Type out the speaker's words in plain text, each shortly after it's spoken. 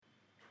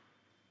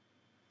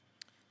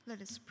Let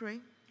us pray.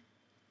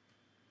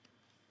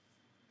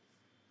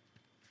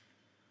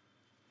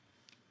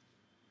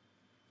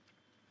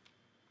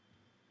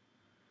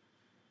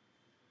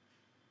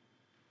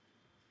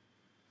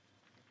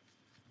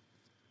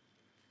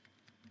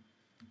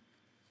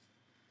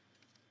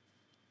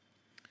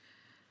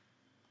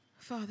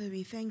 Father,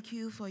 we thank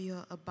you for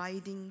your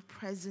abiding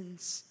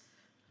presence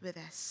with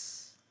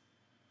us.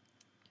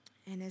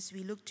 And as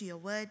we look to your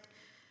word,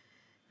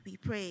 we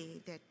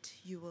pray that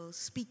you will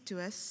speak to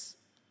us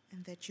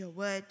and that your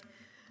word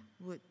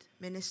would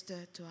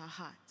minister to our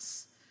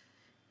hearts.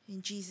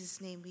 In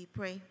Jesus' name we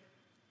pray.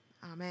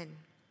 Amen.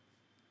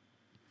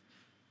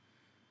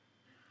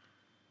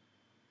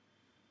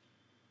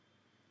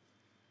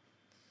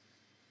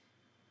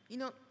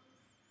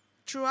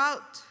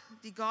 Throughout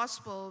the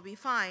gospel, we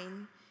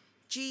find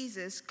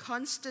Jesus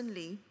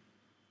constantly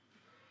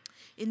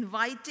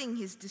inviting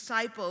his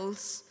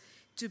disciples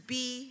to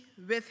be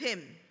with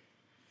him.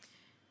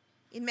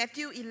 In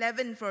Matthew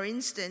 11, for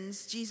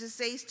instance, Jesus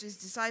says to his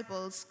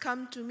disciples,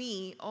 "Come to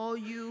me, all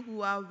you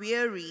who are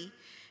weary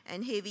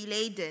and heavy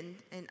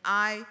laden, and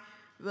I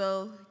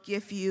will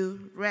give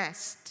you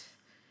rest."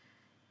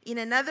 In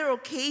another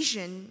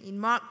occasion, in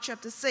Mark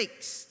chapter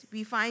 6,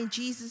 we find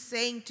Jesus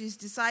saying to his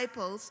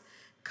disciples,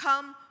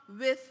 "Come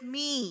with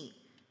me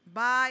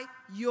by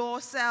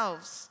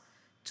yourselves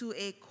to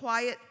a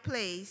quiet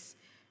place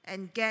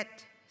and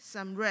get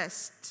some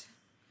rest."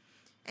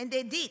 And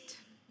they did.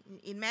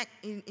 In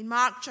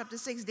Mark chapter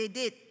 6, they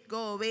did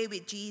go away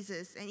with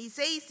Jesus. And he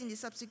says in the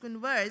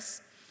subsequent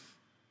verse,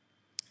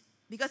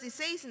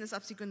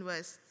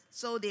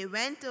 "So they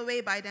went away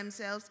by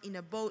themselves in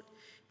a boat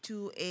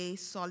to a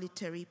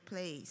solitary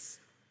place."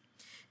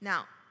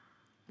 Now,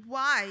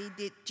 why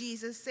did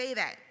Jesus say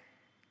that?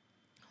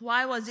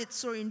 Why was it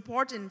so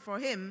important for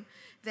him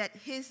that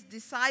his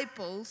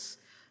disciples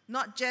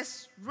not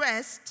just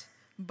rest,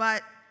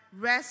 but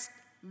rest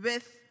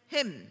with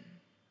him?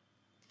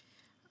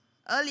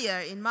 Earlier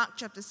in Mark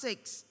chapter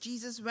 6,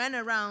 Jesus went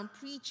around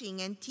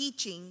preaching and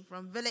teaching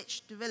from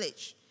village to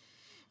village.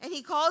 And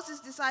he calls his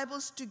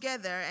disciples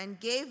together and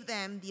gave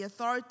them the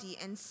authority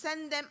and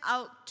sent them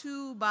out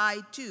 2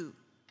 by 2.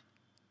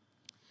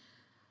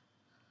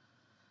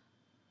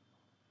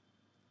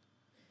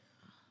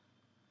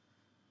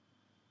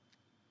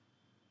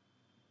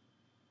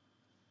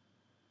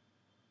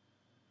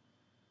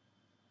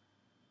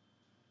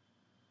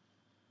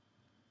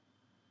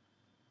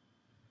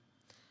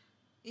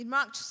 In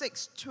Mark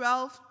 6,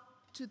 12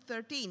 to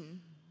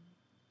 13,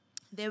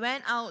 they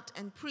went out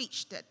and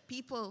preached that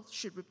people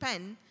should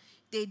repent.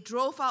 They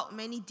drove out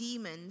many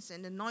demons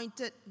and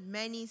anointed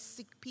many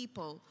sick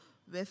people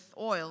with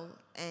oil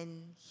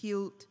and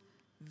healed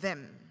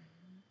them.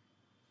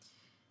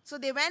 So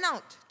they went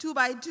out 2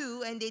 by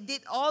 2 and they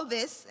did all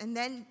this, and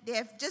then they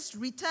have just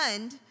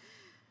returned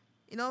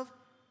from,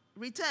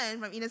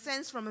 in a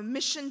sense, from a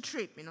mission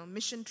trip.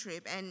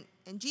 And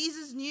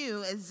Jesus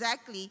knew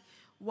exactly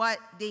what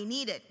they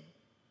needed.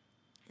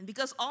 And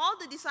because all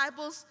that the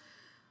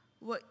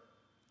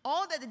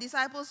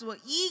disciples were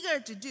eager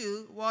to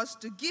do was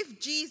to give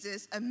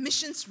Jesus a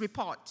missions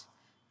report.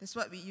 That's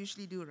what we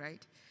usually do,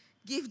 right?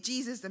 Give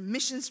Jesus a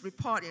missions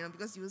report,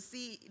 because you will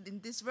see in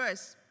this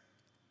verse,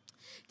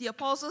 the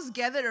apostles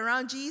gathered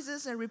around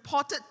Jesus and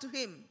reported to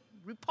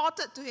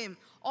him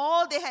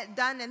all they had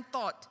done and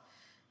thought.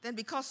 Then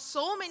because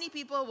so many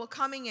people were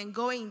coming and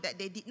going that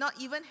they did not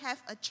even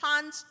have a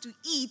chance to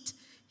eat,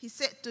 he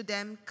said to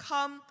them,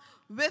 "Come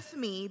with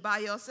me by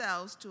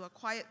yourselves to a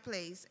quiet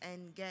place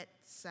and get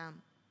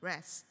some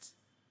rest."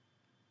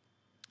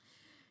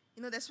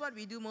 That's what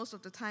we do most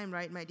of the time,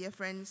 right, my dear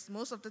friends?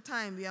 Most of the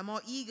time, we are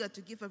more eager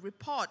to give a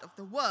report of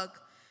the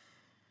work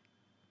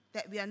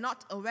that we are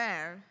not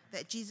aware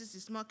that Jesus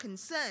is more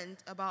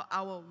concerned about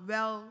our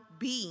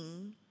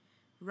well-being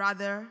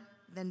rather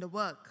than the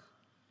work.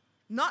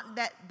 Not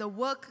that the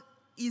work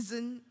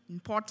isn't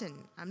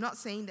important. I'm not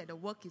saying that the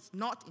work is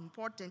not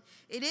important.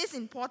 It is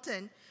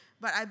important,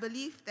 but I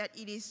believe that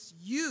it is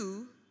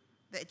you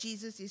that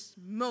Jesus is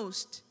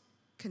most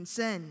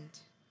concerned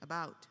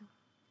about.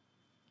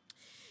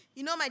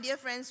 My dear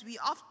friends, we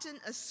often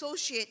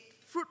associate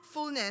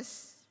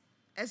fruitfulness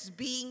as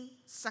being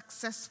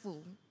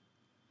successful.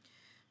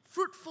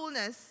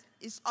 Fruitfulness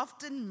is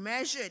often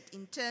measured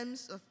in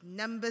terms of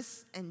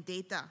numbers and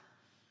data.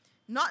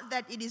 Not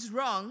that it is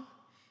wrong.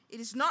 It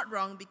is not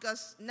wrong,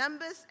 because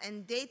numbers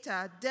and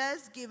data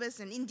does give us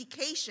an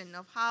indication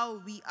of how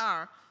we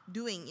are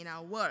doing in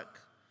our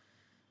work.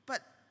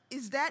 But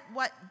is that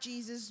what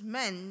Jesus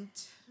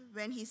meant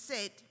when he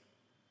said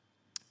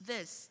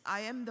this, "I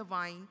am the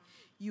vine,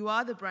 you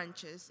are the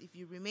branches. If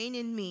you remain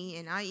in me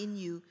and I in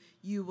you,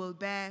 you will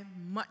bear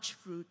much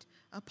fruit.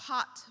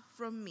 Apart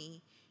from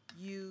me,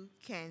 you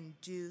can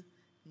do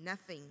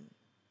nothing."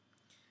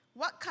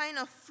 What kind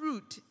of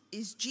fruit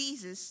is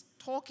Jesus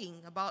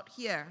talking about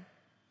here?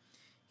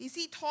 Is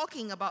he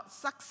talking about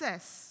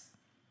success?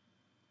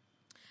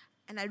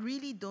 And I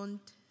really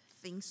don't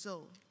think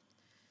so.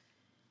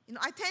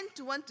 I tend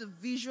to want to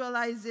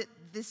visualize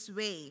it this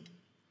way.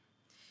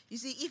 You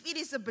see, if it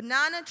is a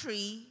banana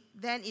tree,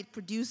 then it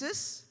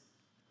produces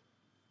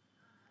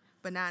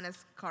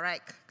bananas.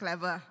 Correct,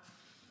 clever.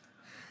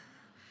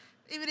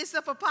 If it is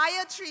a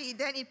papaya tree,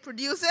 then it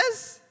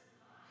produces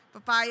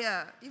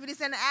papaya. If it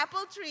is an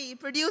apple tree, it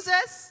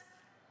produces.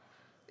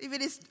 If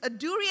it is a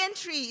durian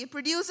tree, it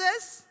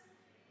produces.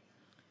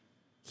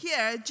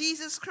 Here,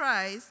 Jesus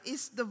Christ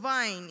is the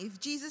vine. If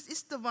Jesus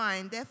is the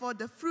vine, therefore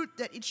the fruit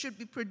that it should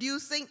be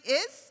producing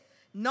is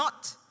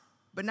not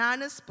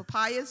bananas,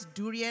 papayas,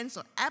 durians,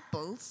 or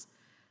apples,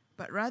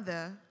 but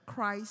rather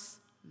Christ's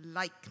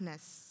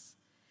likeness.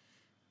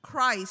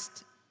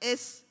 Christ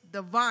is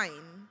the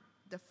vine.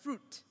 The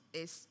fruit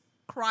is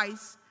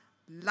Christ's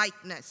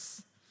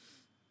likeness.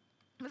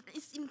 But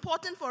it's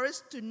important for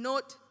us to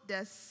note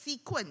the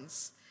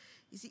sequence.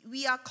 You see,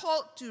 we are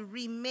called to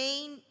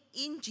remain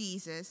in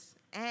Jesus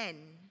and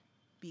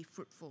be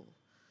fruitful.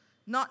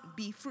 Not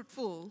be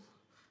fruitful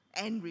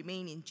and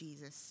remain in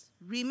Jesus.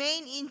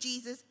 Remain in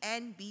Jesus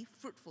and be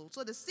fruitful.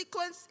 So the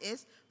sequence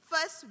is,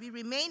 first we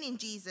remain in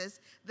Jesus.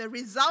 The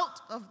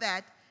result of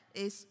that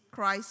is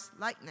Christ's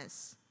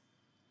likeness.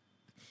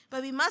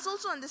 But we must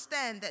also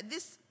understand that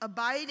this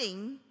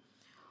abiding,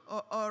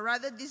 or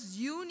rather this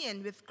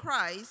union with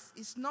Christ,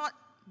 is not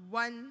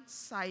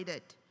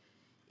one-sided.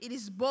 It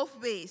is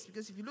both ways,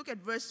 because if you look at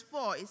verse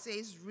 4, it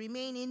says,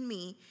 remain in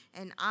me,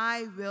 and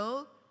I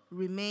will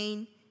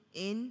remain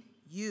in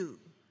you.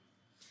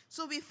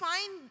 So we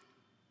find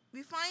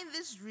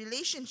this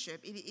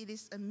relationship, it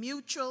is a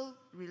mutual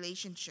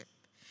relationship.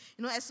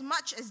 You know, as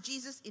much as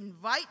Jesus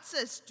invites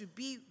us to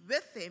be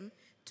with him,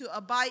 to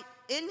abide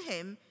in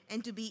him,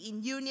 and to be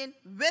in union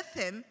with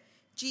him,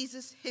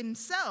 Jesus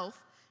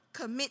himself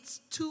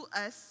commits to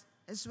us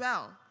as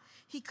well.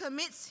 He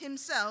commits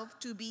himself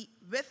to be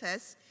with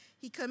us.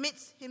 He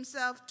commits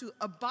himself to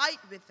abide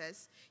with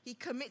us. He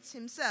commits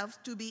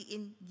himself to be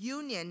in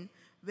union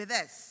with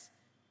us.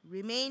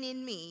 Remain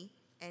in me,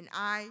 and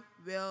I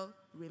will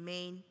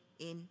remain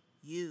in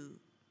you.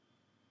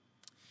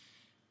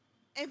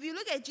 If you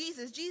look at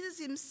Jesus, Jesus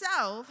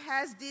himself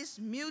has this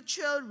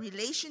mutual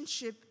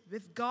relationship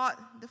with God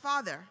the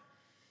Father.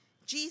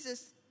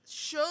 Jesus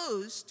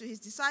shows to his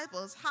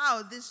disciples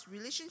how this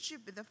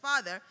relationship with the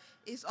Father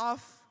is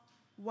of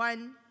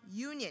one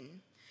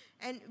union.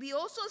 And we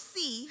also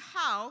see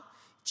how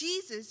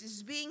Jesus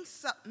is being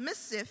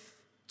submissive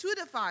to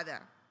the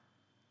Father.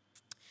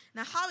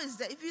 Now, how is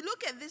that? If you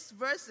look at this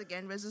verse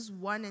again, verses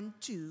 1 and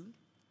 2,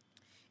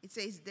 it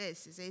says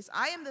this. It says,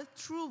 I am the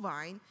true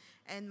vine,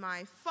 and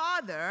my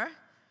Father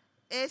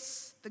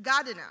is the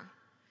gardener.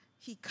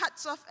 He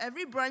cuts off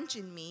every branch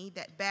in me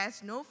that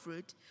bears no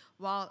fruit,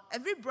 while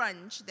every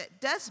branch that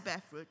does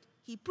bear fruit,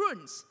 he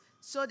prunes,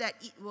 so that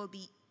it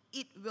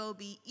will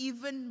be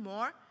even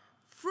more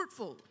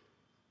fruitful.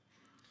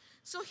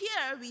 So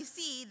here we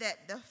see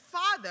that the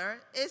Father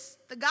is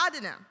the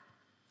gardener.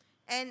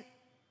 And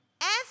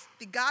as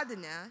the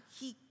gardener,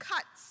 he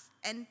cuts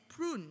and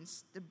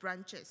prunes the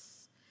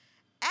branches.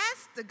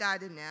 As the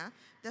gardener,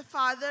 the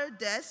Father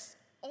does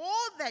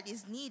all that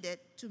is needed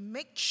to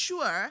make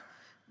sure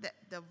that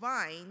the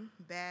vine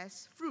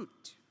bears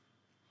fruit.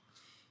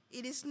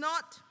 It is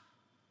not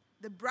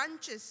the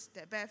branches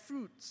that bear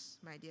fruits,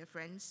 my dear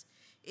friends.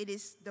 It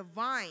is the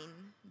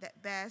vine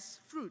that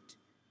bears fruit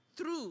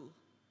through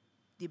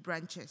the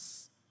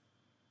branches.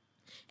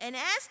 And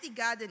as the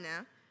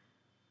gardener,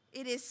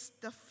 it is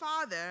the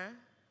Father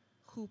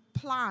who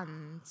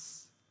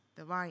plants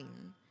the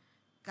vine.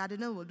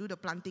 Gardener will do the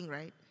planting,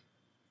 right?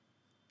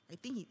 I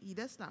think he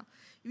does now.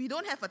 We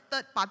don't have a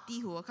third party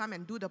who will come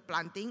and do the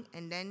planting,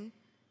 and then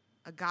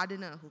a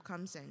gardener who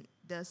comes and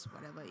does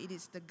whatever. It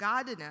is the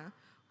gardener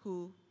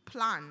who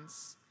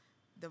plants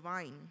the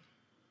vine.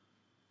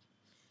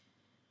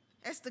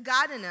 As the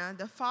gardener,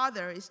 the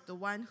Father is the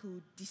one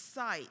who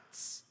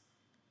decides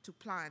to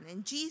plant.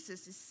 And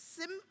Jesus is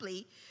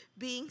simply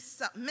being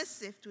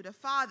submissive to the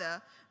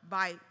Father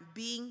by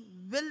being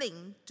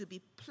willing to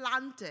be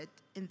planted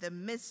in the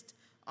midst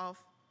of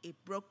a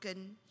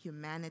broken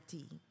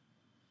humanity.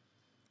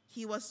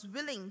 He was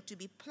willing to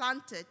be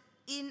planted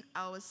in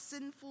our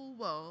sinful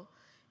world,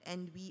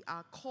 and we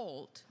are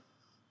called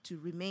to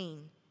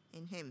remain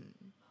in him.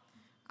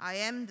 I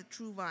am the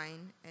true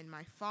vine, and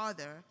my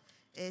Father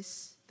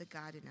is the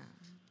gardener.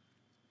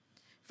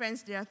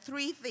 Friends, there are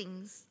three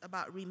things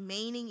about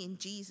remaining in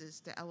Jesus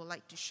that I would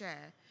like to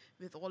share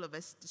with all of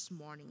us this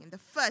morning. And the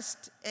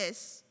first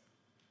is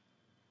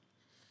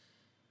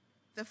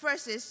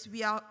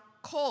we are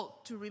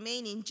called to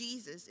remain in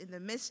Jesus in the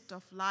midst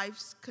of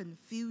life's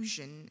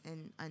confusion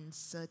and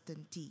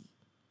uncertainty.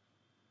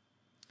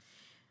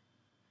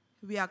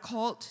 We are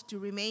called to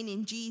remain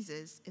in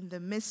Jesus in the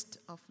midst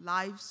of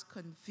life's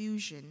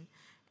confusion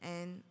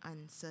and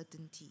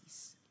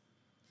uncertainties.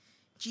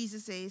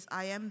 Jesus says,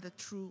 I am the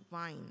true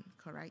vine,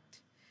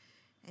 correct?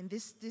 And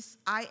this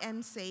I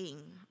am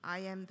saying, I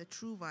am the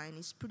true vine,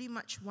 is pretty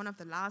much one of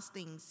the last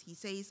things he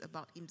says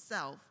about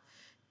himself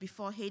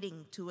before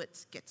heading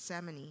towards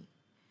Gethsemane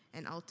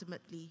and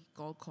ultimately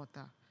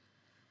Golgotha.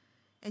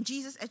 And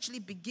Jesus actually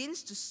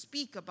begins to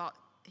speak about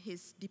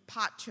his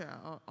departure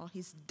or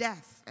his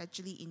death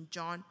actually in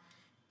John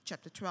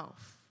chapter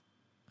 12.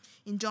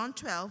 In John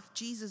 12,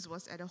 Jesus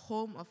was at the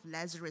home of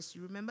Lazarus.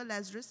 You remember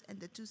Lazarus and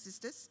the two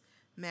sisters,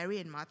 Mary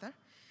and Martha?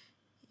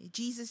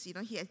 Jesus,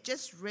 he had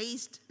just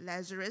raised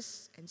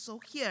Lazarus, and so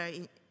here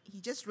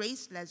he just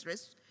raised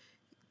Lazarus.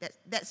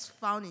 That's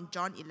found in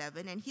John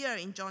 11, and here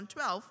in John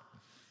 12,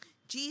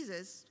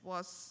 Jesus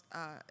was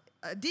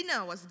a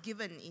dinner was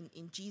given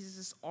in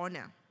Jesus'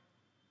 honor,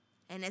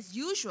 and as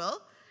usual,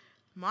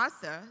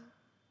 Martha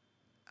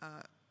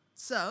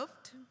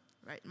served,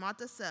 right?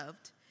 Martha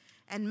served,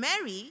 and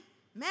Mary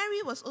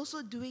was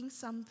also doing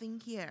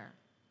something here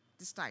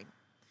this time.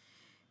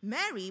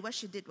 Mary, what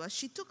she did was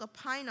she took a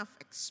pint of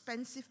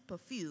expensive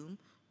perfume,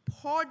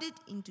 poured it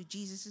into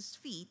Jesus'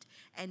 feet,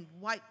 and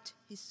wiped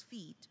his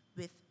feet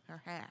with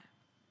her hair.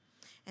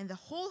 And the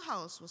whole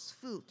house was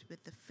filled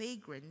with the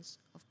fragrance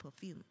of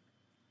perfume.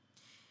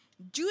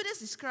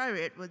 Judas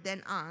Iscariot would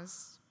then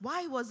ask,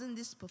 why wasn't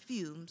this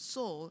perfume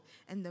sold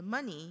and the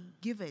money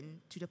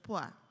given to the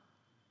poor?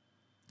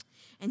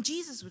 And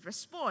Jesus would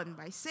respond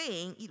by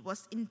saying it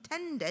was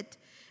intended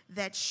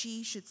that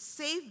she should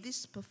save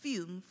this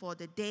perfume for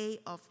the day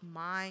of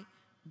my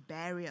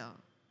burial.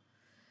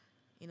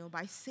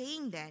 By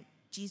saying that,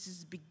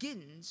 Jesus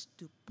begins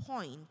to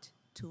point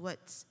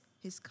towards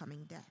his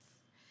coming death.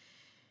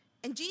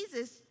 And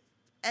Jesus,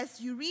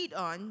 as you read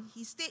on,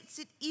 he states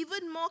it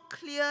even more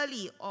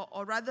clearly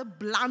or rather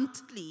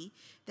bluntly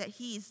that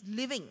he is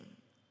living.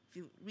 If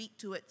you read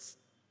towards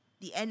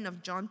the end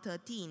of John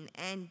 13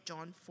 and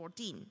John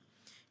 14.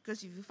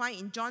 Because if you find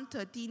in John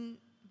 13,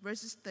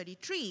 verses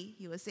 33,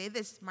 he will say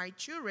this, my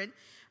children,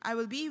 I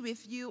will be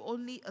with you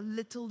only a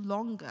little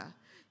longer.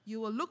 You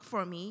will look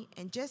for me,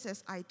 and just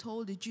as I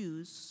told the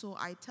Jews, so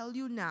I tell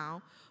you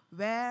now,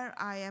 where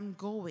I am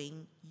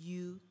going,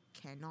 you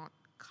cannot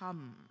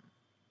come.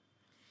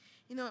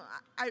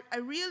 I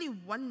really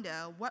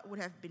wonder what would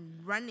have been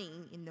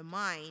running in the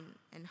mind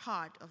and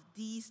heart of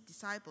these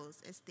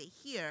disciples as they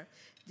hear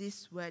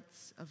these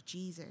words of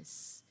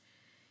Jesus.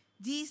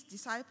 These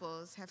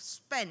disciples have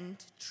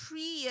spent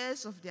 3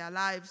 years of their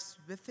lives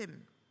with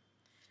him,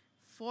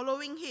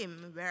 following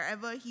him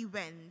wherever he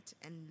went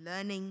and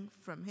learning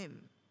from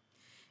him.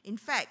 In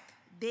fact,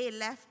 they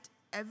left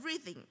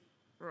everything,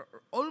 or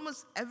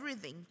almost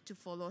everything, to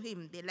follow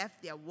him. They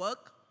left their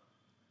work.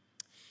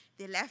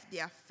 They left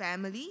their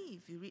family.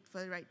 If you read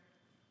further, right,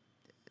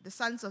 the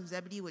sons of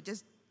Zebedee would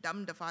just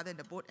dump the father in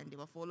the boat and they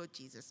will follow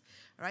Jesus.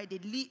 Right?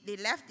 They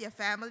left their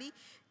family.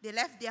 They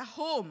left their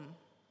home,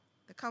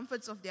 the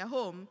comforts of their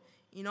home,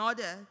 in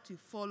order to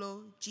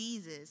follow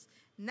Jesus.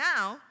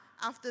 Now,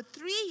 after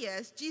 3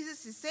 years,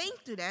 Jesus is saying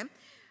to them,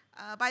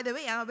 by the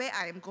way, where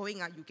I am going,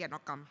 you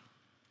cannot come.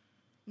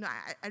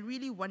 I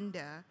really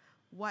wonder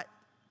what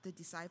the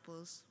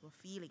disciples were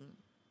feeling.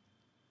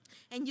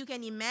 And you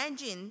can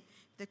imagine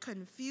the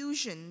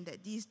confusion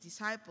that these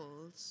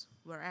disciples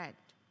were at.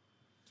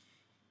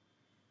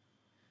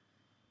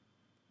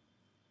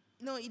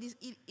 It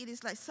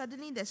is like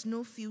suddenly there's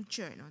no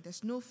future.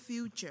 There's no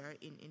future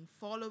in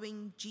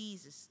following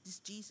Jesus,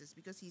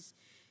 because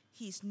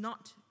he's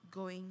not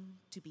going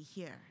to be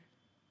here.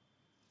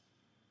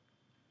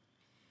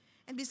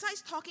 And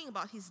besides talking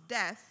about his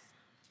death,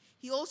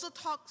 he also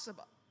talks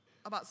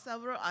about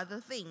several other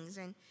things,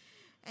 and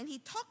he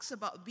talks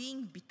about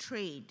being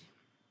betrayed.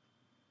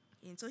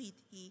 And so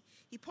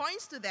he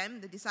points to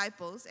them, the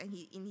disciples, and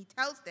he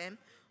tells them,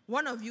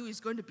 one of you is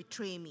going to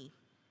betray me.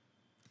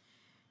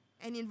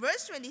 And in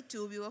verse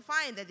 22, we will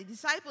find that the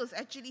disciples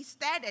actually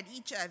stared at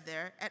each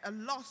other at a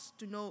loss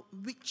to know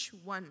which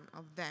one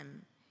of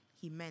them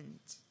he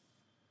meant.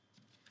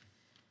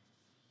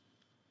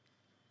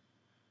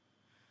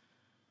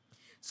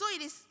 So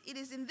it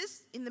is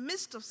in the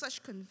midst of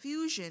such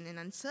confusion and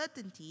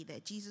uncertainty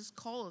that Jesus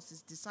calls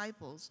his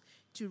disciples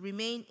to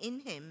remain in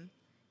him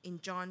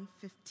in John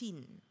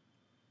 15.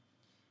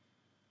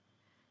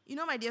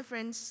 My dear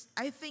friends,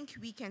 I think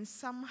we can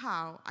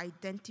somehow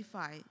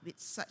identify with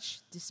such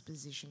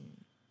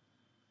disposition.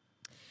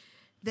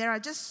 There are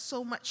just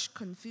so much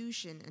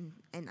confusion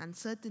and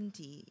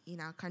uncertainty in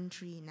our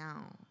country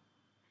now.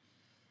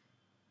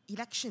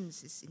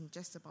 Elections is in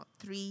just about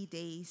 3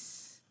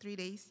 days. 3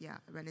 days? Yeah,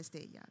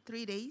 Wednesday, yeah.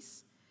 3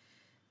 days.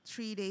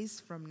 3 days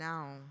from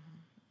now.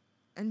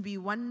 And we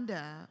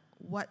wonder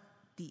what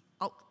the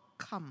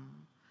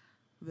outcome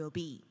will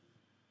be.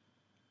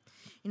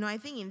 I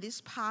think in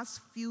these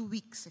past few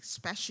weeks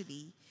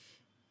especially,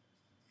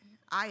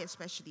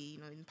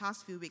 in the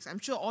past few weeks, I'm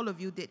sure all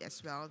of you did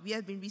as well, we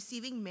have been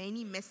receiving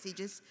many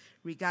messages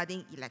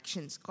regarding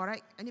elections,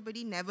 correct?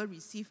 Anybody never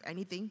received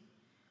anything?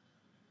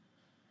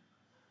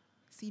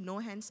 See, no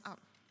hands up.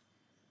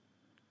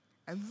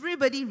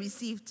 Everybody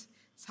received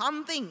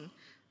something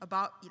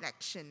about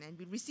election, and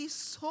we received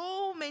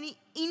so many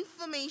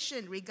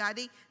information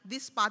regarding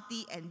this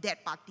party and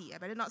that party. I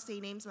better not say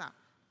names lah.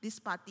 This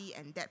party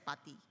and that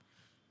party.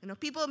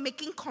 People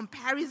making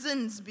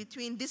comparisons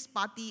between this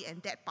party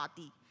and that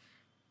party.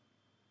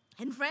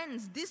 And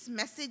friends, these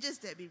messages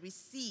that we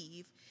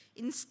receive,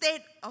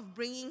 instead of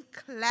bringing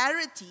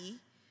clarity,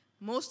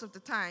 most of the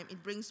time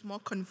it brings more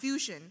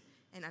confusion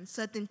and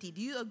uncertainty.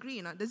 Do you agree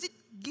or not? Does it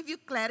give you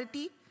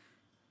clarity?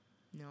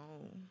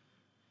 No.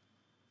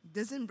 It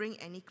doesn't bring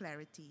any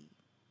clarity.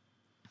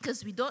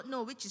 Because we don't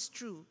know which is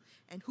true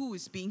and who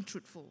is being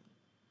truthful.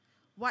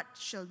 What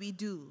shall we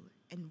do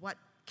and what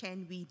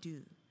can we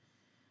do?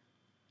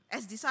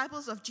 As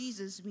disciples of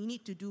Jesus, we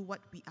need to do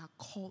what we are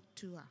called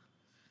to.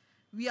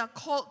 We are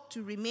called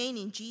to remain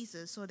in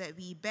Jesus so that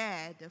we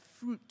bear the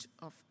fruit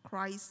of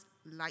Christ's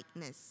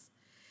likeness.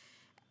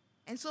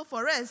 And so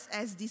for us,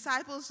 as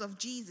disciples of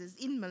Jesus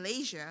in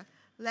Malaysia,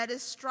 let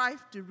us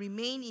strive to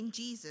remain in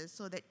Jesus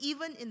so that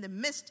even in the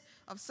midst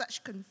of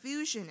such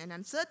confusion and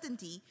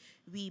uncertainty,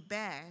 we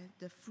bear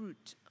the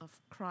fruit of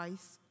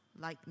Christ's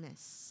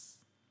likeness.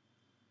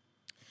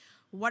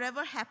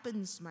 Whatever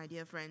happens, my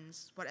dear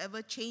friends,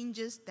 whatever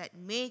changes that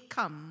may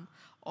come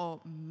or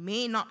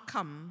may not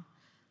come,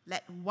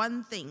 let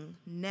one thing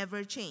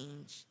never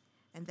change,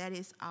 and that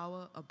is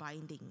our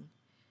abiding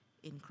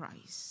in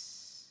Christ.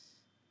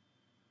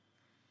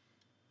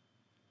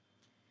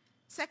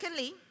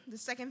 Secondly, the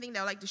second thing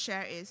that I'd like to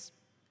share is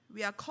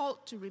we are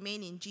called to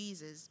remain in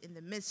Jesus in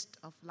the midst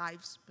of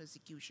life's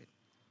persecution.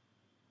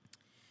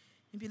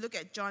 If you look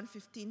at John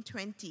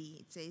 15:20,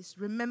 it says,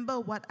 "Remember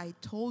what I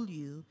told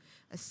you,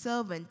 a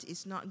servant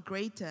is not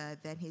greater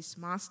than his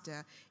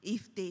master.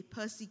 If they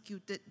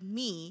persecuted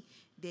me,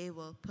 they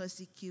will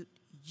persecute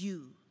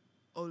you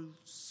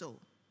also."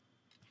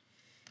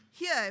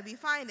 Here we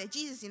find that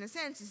Jesus, in a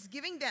sense, is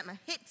giving them a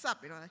heads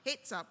up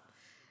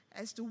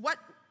as to what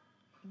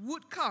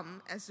would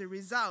come as a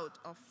result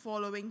of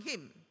following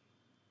him.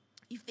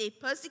 If they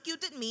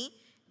persecuted me,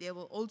 they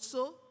will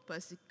also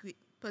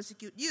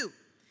persecute you.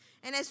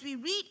 And as we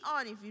read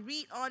on, if we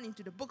read on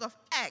into the book of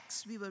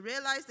Acts, we will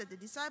realize that the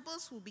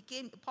disciples who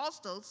became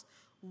apostles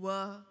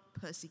were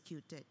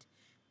persecuted.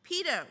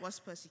 Peter was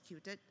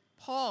persecuted.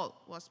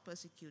 Paul was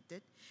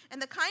persecuted.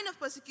 And the kind of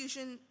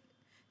persecution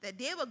that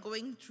they were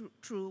going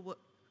through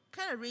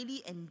kind of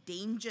really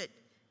endangered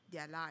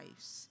their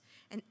lives.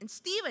 And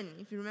Stephen,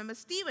 if you remember,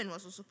 Stephen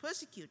was also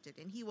persecuted,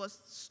 and he was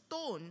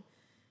stoned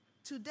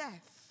to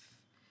death.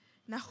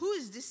 Now, who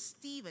is this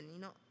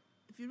Stephen?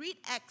 If you read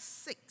Acts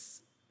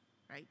 6,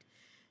 right?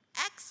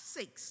 Acts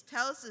 6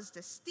 tells us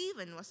that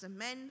Stephen was a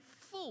man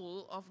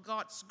full of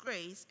God's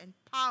grace and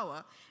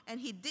power, and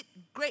he did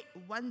great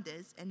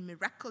wonders and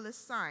miraculous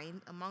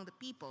signs among the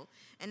people.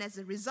 And as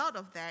a result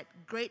of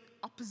that, great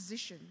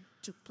opposition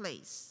took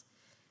place.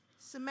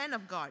 He's a man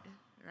of God,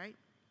 right?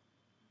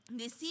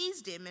 They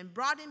seized him and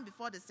brought him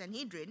before the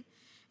Sanhedrin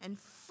and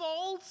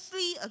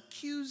falsely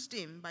accused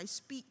him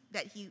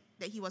that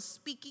he was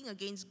speaking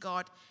against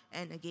God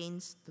and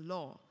against the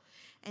law.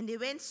 And they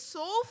went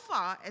so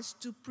far as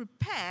to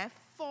prepare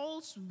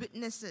false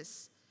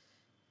witnesses.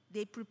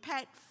 They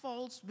prepared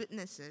false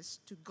witnesses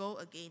to go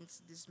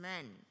against this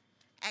man.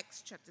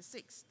 Acts chapter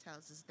 6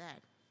 tells us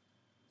that.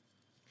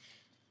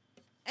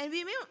 And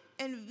we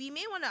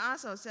may want to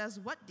ask ourselves,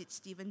 what did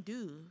Stephen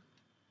do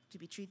to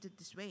be treated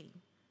this way?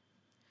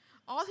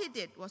 All he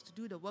did was to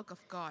do the work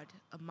of God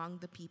among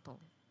the people.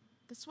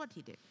 That's what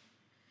he did.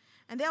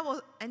 And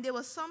there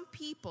were some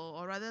people,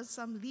 or rather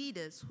some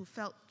leaders, who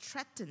felt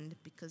threatened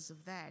because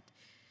of that.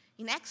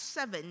 In Acts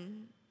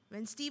 7,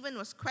 when Stephen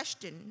was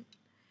questioned,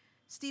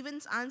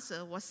 Stephen's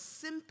answer was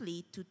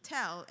simply to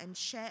tell and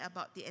share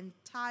about the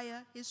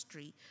entire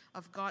history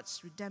of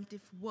God's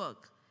redemptive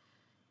work.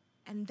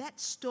 And that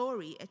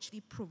story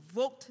actually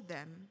provoked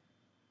them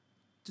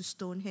to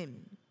stone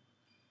him.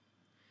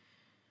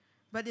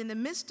 But in the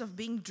midst of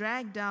being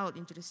dragged out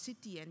into the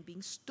city and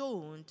being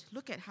stoned,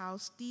 look at how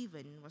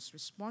Stephen was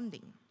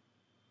responding.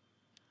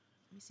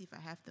 Let me see if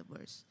I have the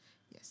verse.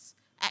 Yes,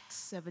 Acts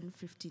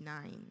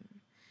 7:59.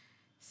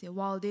 See,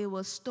 while they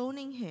were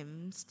stoning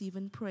him,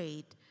 Stephen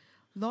prayed,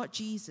 "Lord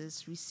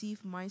Jesus,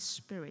 receive my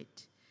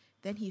spirit."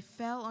 Then he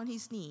fell on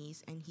his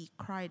knees and he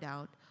cried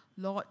out,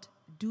 "Lord,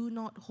 do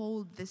not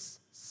hold this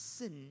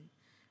sin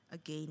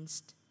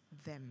against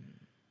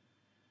them."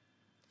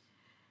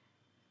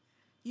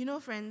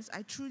 Friends,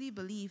 I truly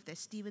believe that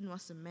Stephen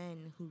was a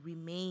man who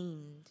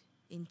remained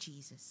in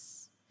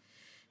Jesus.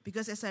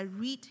 Because as I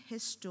read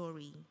his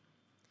story,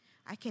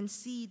 I can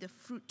see the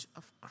fruit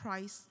of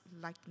Christ's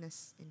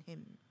likeness in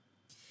him.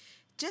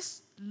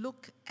 Just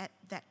look at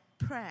that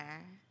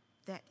prayer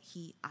that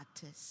he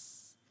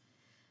utters.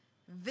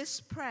 This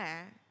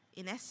prayer,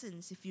 in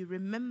essence, if you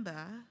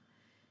remember,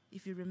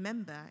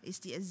 is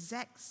the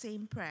exact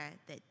same prayer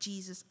that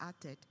Jesus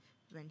uttered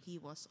when he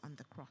was on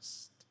the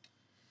cross.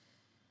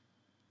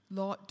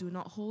 Lord, do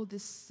not hold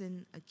this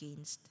sin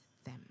against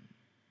them.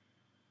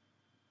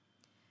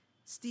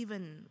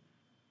 Stephen,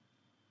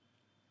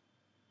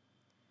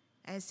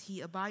 as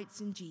he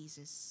abides in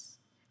Jesus,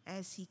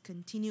 as he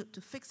continued to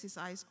fix his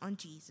eyes on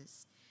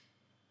Jesus,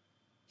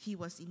 he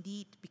was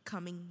indeed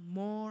becoming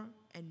more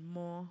and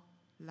more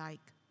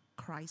like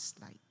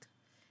Christ-like.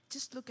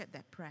 Just look at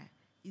that prayer.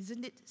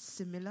 Isn't it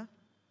similar?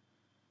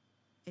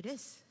 It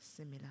is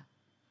similar.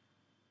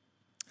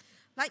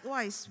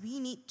 Likewise, we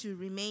need to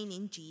remain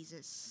in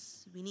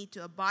Jesus. We need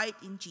to abide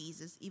in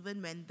Jesus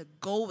even when the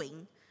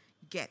going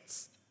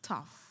gets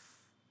tough.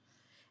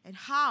 And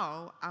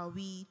how are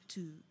we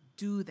to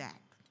do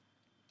that?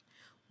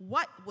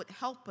 What would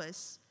help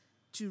us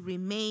to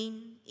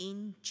remain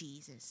in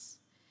Jesus?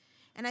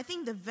 And I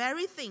think the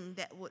very thing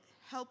that would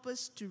help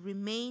us to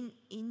remain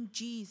in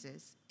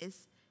Jesus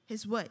is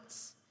his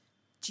words,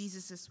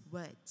 Jesus'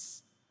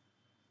 words.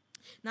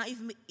 Now,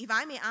 if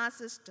I may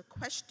ask us the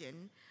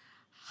question,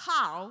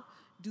 how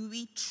do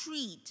we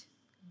treat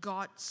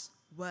God's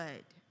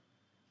word?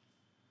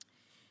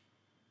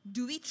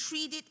 Do we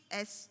treat it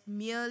as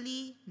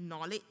merely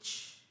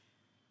knowledge?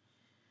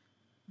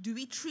 Do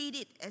we treat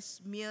it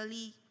as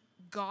merely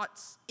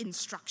God's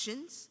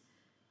instructions?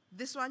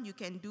 This one you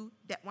can do,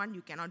 that one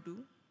you cannot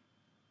do.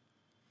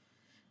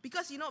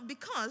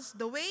 Because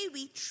the way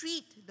we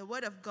treat the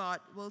Word of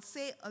God will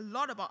say a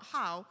lot about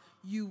how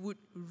you would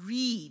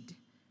read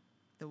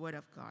the Word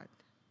of God.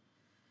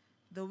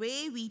 The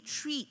way we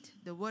treat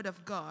the Word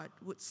of God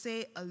would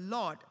say a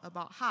lot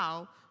about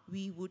how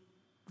we would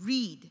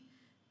read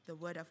the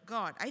Word of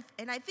God. I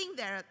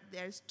think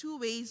there's two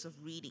ways of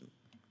reading.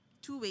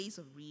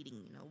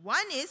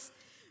 One is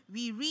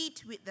we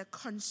read with the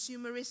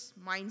consumerist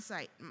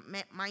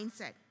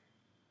mindset,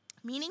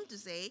 meaning to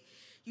say,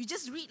 you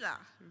just read,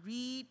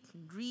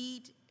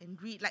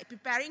 like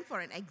preparing for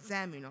an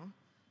exam,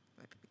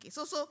 Okay,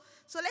 so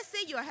let's say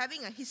you are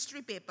having a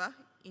history paper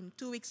in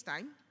 2 weeks'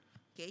 time.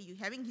 Okay, you're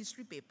having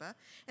history paper,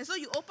 and so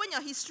you open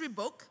your history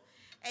book,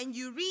 and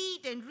you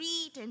read and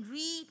read and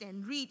read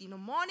and read.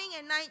 Morning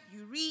and night,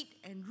 you read,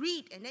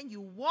 and then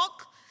you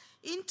walk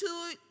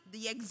into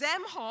the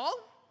exam hall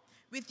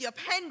with your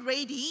pen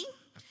ready,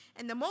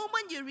 and the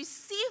moment you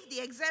receive the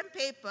exam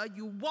paper,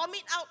 you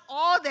vomit out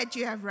all that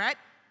you have read.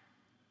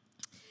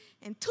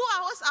 And 2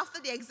 hours after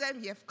the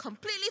exam, you have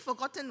completely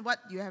forgotten what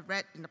you have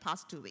read in the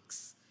past 2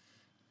 weeks.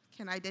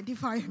 Can I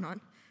identify or not?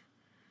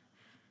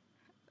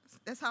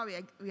 That's how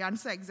we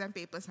answer exam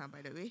papers,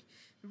 by the way.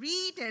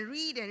 Read and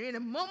read and read. The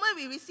moment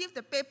we receive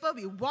the paper,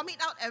 we vomit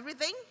out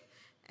everything,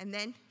 and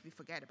then we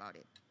forget about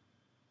it.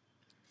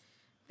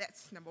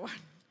 That's number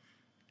one.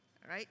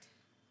 All right?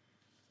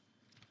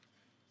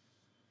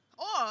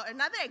 Or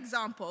another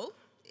example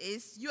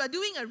is you are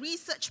doing a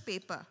research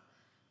paper.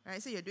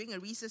 Right? So you're doing a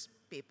research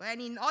paper, and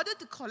in order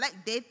to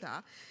collect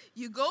data,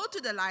 you go to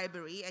the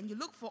library and you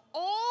look for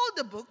all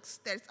the books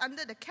that's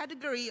under the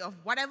category of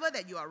whatever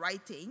that you are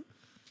writing,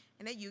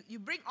 and then you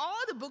bring all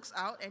the books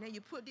out, and then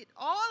you put it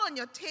all on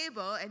your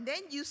table, and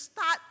then you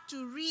start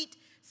to read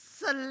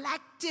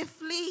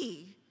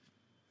selectively.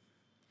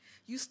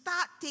 You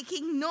start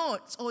taking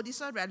notes. Oh, this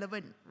one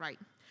relevant, right?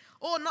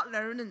 Oh, not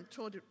relevant,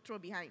 throw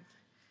behind.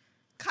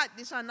 Cut,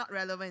 this one not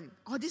relevant.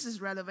 Oh, this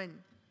is relevant.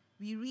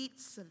 We read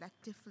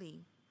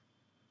selectively.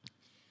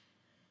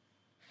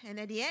 And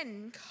at the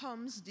end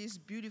comes this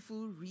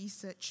beautiful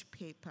research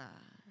paper.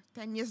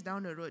 10 years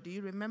down the road, do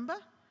you remember?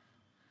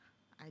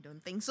 I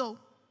don't think so.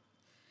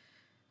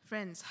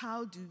 Friends,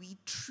 how do we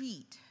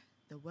treat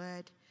the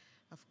Word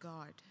of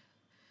God?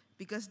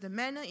 Because the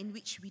manner in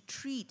which we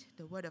treat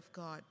the Word of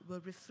God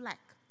will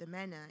reflect the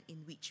manner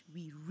in which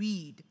we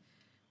read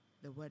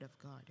the Word of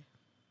God.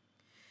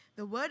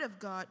 The Word of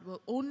God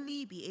will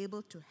only be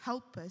able to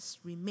help us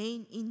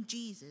remain in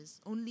Jesus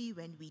only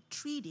when we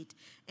treat it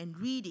and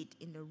read it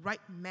in the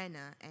right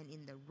manner and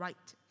in the right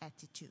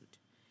attitude.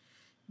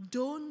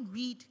 Don't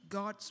read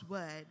God's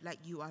Word like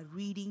you are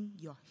reading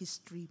your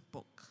history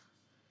book.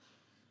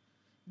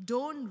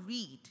 Don't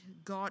read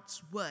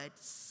God's Word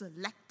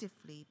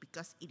selectively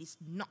because it is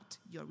not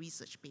your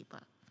research paper.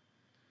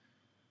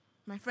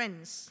 My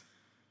friends,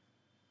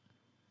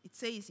 it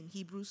says in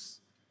Hebrews,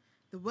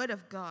 the Word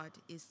of God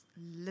is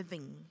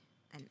living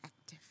and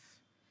active.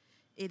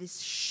 It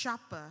is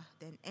sharper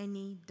than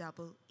any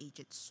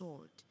double-edged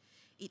sword.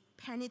 It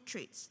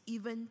penetrates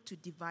even to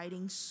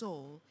dividing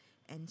soul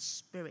and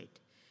spirit,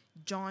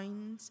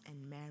 joints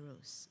and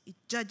marrows. It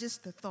judges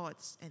the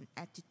thoughts and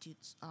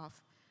attitudes of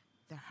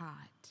the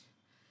heart.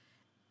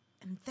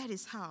 And that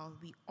is how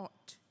we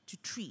ought to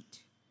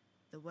treat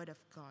the Word of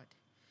God.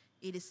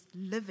 It is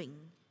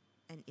living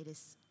and it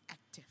is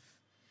active.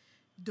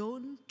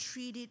 Don't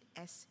treat it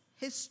as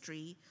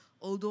history,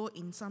 although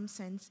in some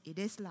sense it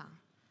is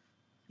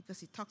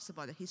because it talks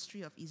about the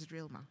history of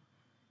Israel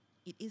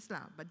It is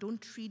but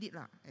don't treat it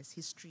as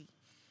history.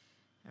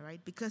 All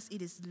right? Because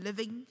it is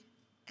living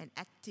and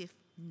active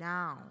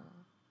now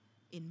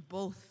in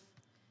both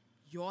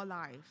your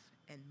life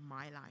and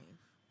my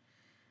life.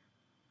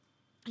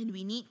 And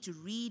we need to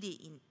read it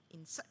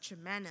in such a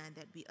manner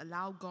that we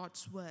allow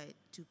God's Word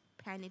to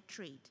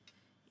penetrate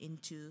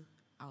into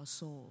our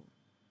soul.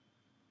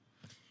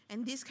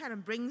 And this kind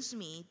of brings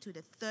me to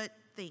the third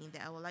thing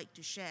that I would like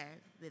to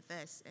share with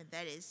us, and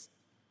that is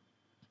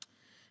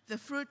the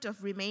fruit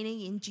of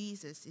remaining in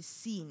Jesus is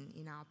seen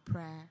in our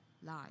prayer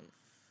life.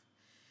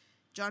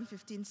 John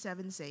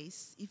 15:7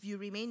 says, if you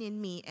remain in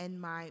me and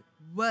my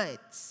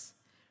words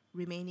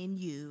remain in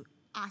you,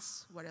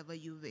 ask whatever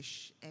you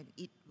wish and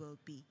it will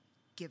be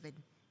given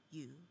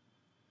you.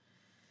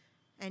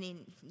 And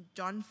in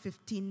John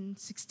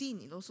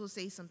 15:16, it also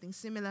says something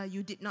similar.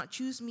 You did not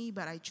choose me,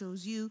 but I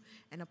chose you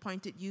and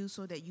appointed you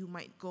so that you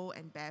might go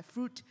and bear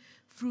fruit,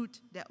 fruit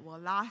that will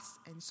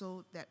last, and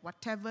so that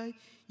whatever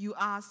you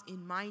ask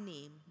in my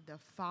name, the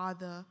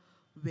Father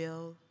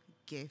will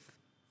give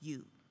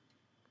you.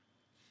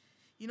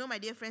 You know, my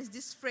dear friends,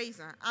 this phrase,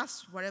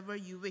 ask whatever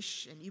you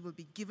wish and it will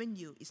be given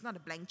you, it's not a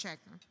blank check.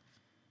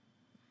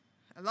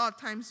 A lot of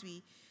times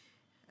we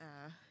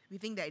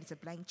think that it's a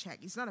blank check.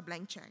 It's not a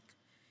blank check.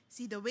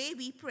 See, the way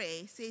we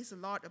pray says a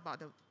lot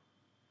about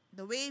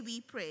the way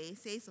we pray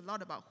says a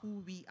lot about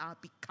who we are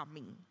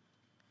becoming.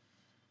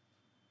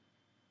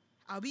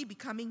 Are we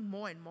becoming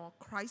more and more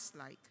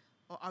Christ-like,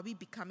 or are we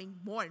becoming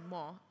more and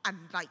more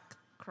unlike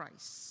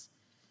Christ?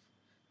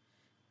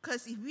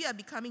 Because if we are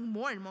becoming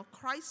more and more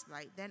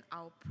Christ-like, then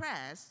our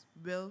prayers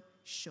will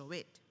show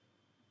it.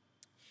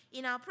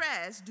 In our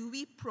prayers, do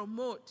we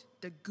promote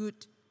the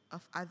good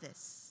of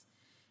others?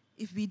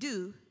 If we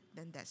do,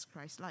 then that's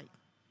Christ-like.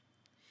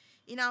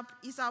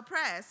 Is our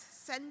prayers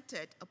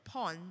centered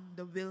upon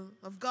the will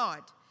of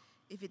God?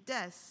 If it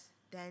does,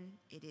 then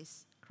it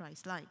is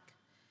Christ-like.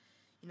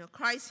 You know,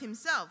 Christ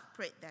himself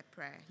prayed that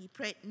prayer. He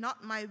prayed,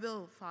 not my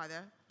will,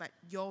 Father, but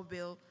your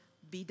will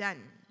be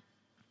done.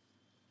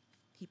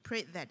 He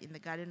prayed that in the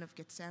Garden of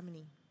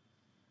Gethsemane.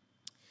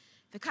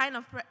 The kind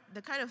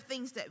of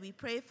things that we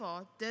pray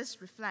for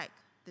does reflect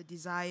the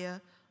desire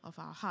of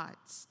our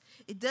hearts.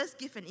 It does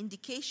give an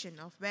indication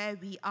of where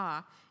we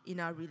are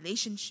in our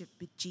relationship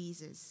with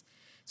Jesus.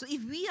 So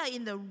if we are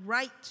in the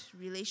right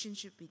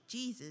relationship with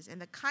Jesus, and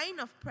the kind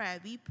of prayer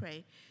we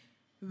pray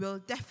will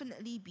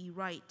definitely be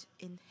right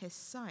in his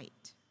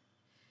sight.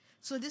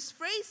 So this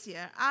phrase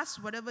here,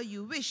 ask whatever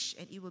you wish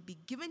and it will be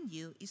given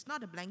you, is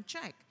not a blank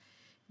check.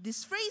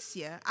 This phrase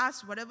here,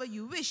 ask whatever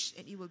you wish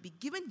and it will be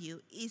given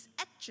you, is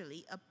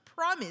actually a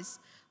promise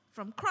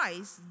from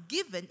Christ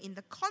given in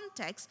the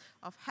context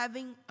of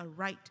having a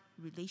right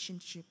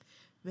relationship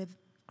with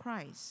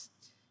Christ.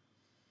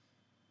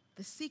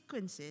 The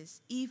sequence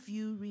is, if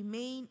you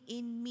remain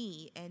in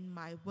me and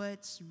my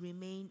words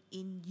remain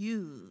in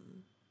you,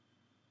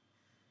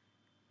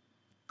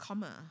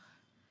 comma,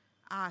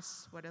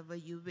 ask whatever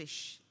you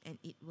wish and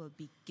it will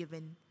be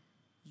given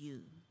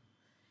you.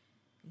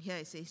 And here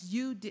it says,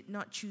 you did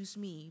not choose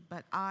me,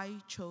 but I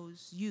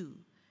chose you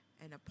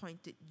and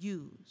appointed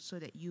you so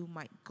that you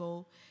might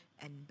go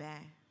and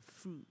bear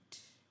fruit.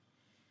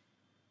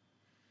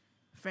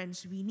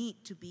 Friends, we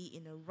need to be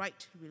in a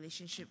right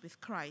relationship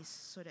with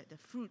Christ so that the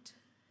fruit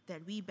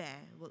that we bear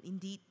will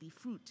indeed be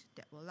fruit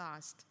that will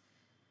last.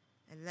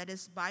 And let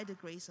us, by the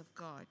grace of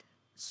God,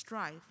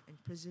 strive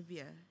and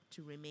persevere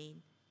to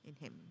remain in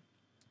him.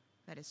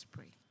 Let us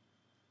pray.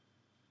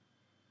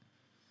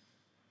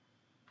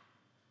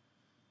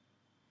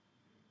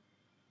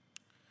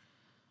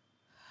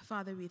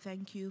 Father, we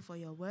thank you for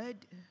your word.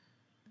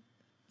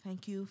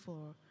 Thank you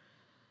for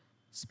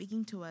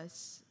speaking to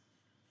us.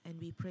 And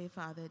we pray,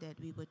 Father, that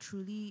we will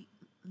truly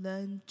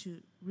learn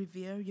to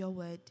revere your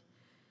word,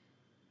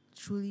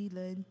 truly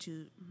learn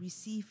to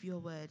receive your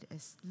word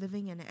as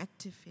living and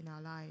active in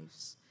our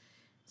lives,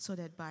 so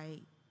that by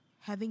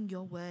having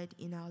your word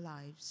in our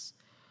lives,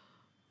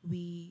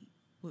 we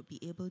would be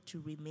able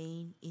to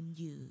remain in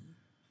you.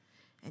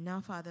 And now,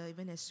 Father,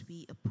 even as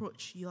we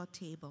approach your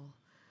table,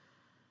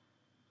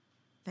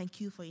 thank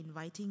you for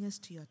inviting us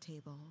to your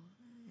table.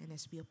 And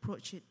as we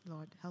approach it,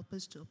 Lord, help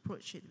us to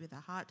approach it with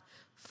a heart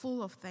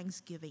full of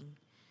thanksgiving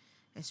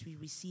as we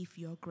receive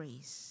your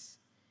grace.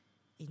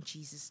 In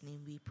Jesus'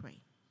 name we pray.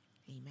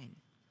 Amen.